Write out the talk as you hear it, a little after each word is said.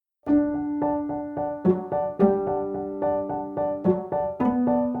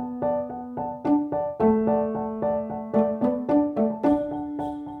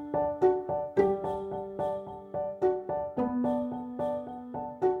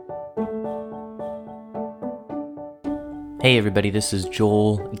Hey everybody, this is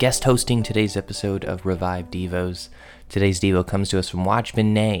Joel, guest hosting today's episode of Revive Devos. Today's Devo comes to us from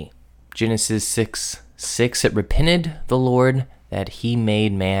Watchman Nee. Genesis 6:6, it repented the Lord that he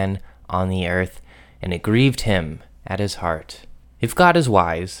made man on the earth, and it grieved him at his heart. If God is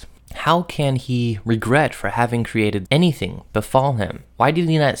wise, how can he regret for having created anything befall him? Why did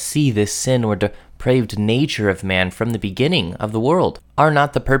he not see this sin or depraved nature of man from the beginning of the world? Are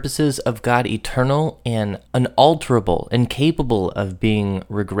not the purposes of God eternal and unalterable and capable of being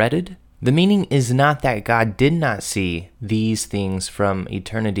regretted? The meaning is not that God did not see these things from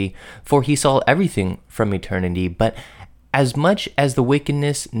eternity, for he saw everything from eternity, but as much as the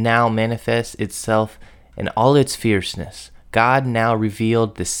wickedness now manifests itself in all its fierceness, God now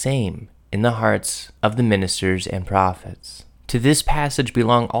revealed the same in the hearts of the ministers and prophets. To this passage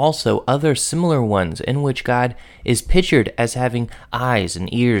belong also other similar ones in which God is pictured as having eyes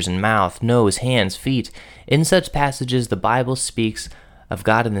and ears and mouth, nose, hands, feet. In such passages, the Bible speaks of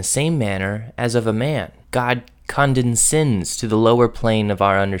God in the same manner as of a man. God condescends to the lower plane of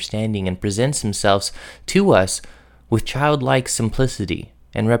our understanding and presents himself to us with childlike simplicity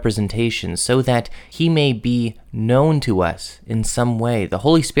and representation so that he may be known to us in some way. The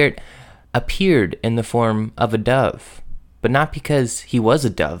Holy Spirit appeared in the form of a dove, but not because he was a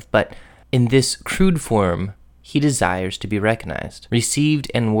dove, but in this crude form he desires to be recognized, received,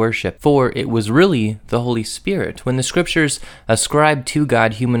 and worshipped, for it was really the Holy Spirit. When the scriptures ascribe to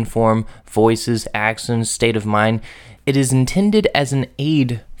God human form, voices, actions, state of mind, it is intended as an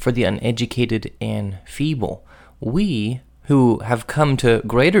aid for the uneducated and feeble. We, who have come to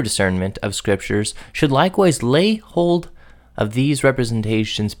greater discernment of scriptures, should likewise lay hold of these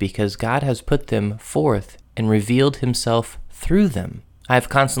representations because God has put them forth and revealed himself through them. I have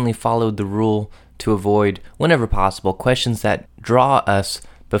constantly followed the rule to avoid, whenever possible, questions that draw us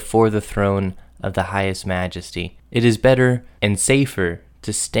before the throne of the highest majesty. It is better and safer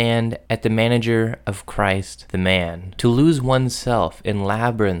to stand at the manager of Christ the man. To lose oneself in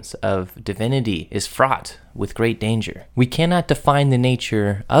labyrinths of divinity is fraught with great danger. We cannot define the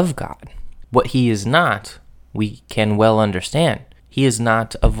nature of God. What he is not, we can well understand. He is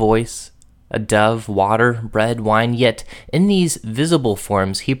not a voice, a dove, water, bread, wine, yet in these visible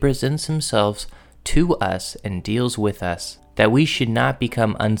forms he presents himself to us and deals with us, that we should not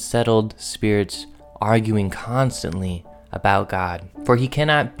become unsettled spirits arguing constantly about God. For he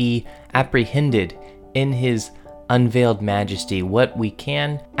cannot be apprehended in his unveiled majesty. What we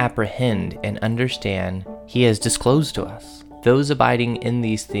can apprehend and understand, he has disclosed to us. Those abiding in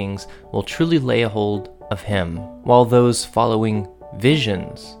these things will truly lay a hold of him, while those following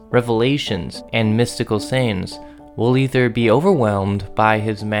visions, revelations, and mystical sayings will either be overwhelmed by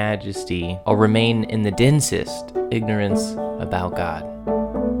his majesty or remain in the densest ignorance about God.